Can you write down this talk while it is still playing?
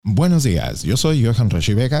Buenos días, yo soy Johan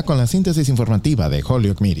Rashi Vega con la síntesis informativa de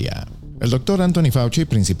Holyoke Media. El doctor Anthony Fauci,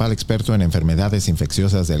 principal experto en enfermedades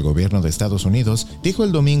infecciosas del gobierno de Estados Unidos, dijo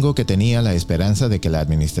el domingo que tenía la esperanza de que la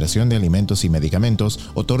Administración de Alimentos y Medicamentos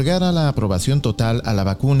otorgara la aprobación total a la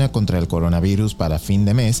vacuna contra el coronavirus para fin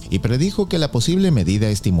de mes y predijo que la posible medida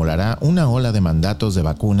estimulará una ola de mandatos de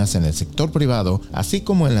vacunas en el sector privado, así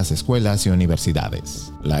como en las escuelas y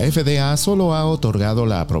universidades. La FDA solo ha otorgado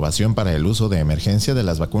la aprobación para el uso de emergencia de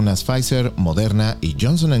las vacunas Pfizer, Moderna y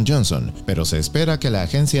Johnson & Johnson, pero se espera que la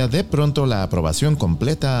agencia dé pronto la aprobación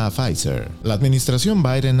completa a Pfizer. La administración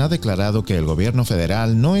Biden ha declarado que el gobierno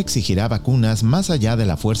federal no exigirá vacunas más allá de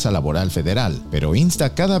la fuerza laboral federal, pero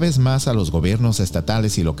insta cada vez más a los gobiernos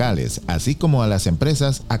estatales y locales, así como a las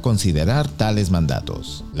empresas, a considerar tales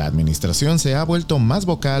mandatos. La administración se ha vuelto más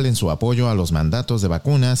vocal en su apoyo a los mandatos de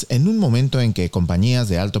vacunas en un momento en que compañías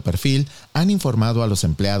de alto perfil han informado a los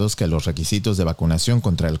empleados que los requisitos de vacunación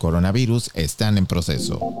contra el coronavirus están en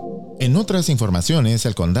proceso. En otras informaciones,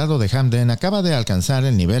 el condado de Hampden acaba de alcanzar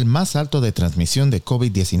el nivel más alto de transmisión de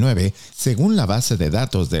COVID-19 según la base de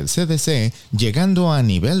datos del CDC, llegando a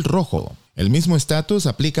nivel rojo. El mismo estatus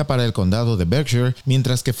aplica para el condado de Berkshire,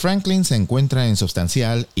 mientras que Franklin se encuentra en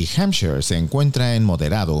substancial y Hampshire se encuentra en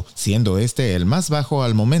moderado, siendo este el más bajo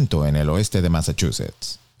al momento en el oeste de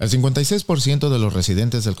Massachusetts. El 56% de los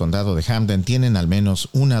residentes del condado de Hampden tienen al menos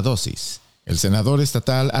una dosis. El senador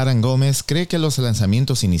estatal Aaron Gómez cree que los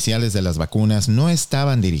lanzamientos iniciales de las vacunas no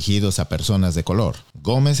estaban dirigidos a personas de color.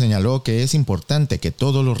 Gómez señaló que es importante que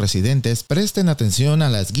todos los residentes presten atención a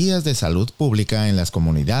las guías de salud pública en las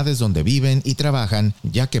comunidades donde viven y trabajan,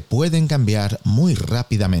 ya que pueden cambiar muy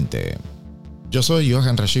rápidamente. Yo soy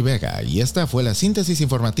Johan Rashi Vega y esta fue la síntesis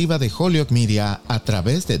informativa de Holyoke Media a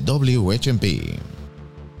través de WHMP.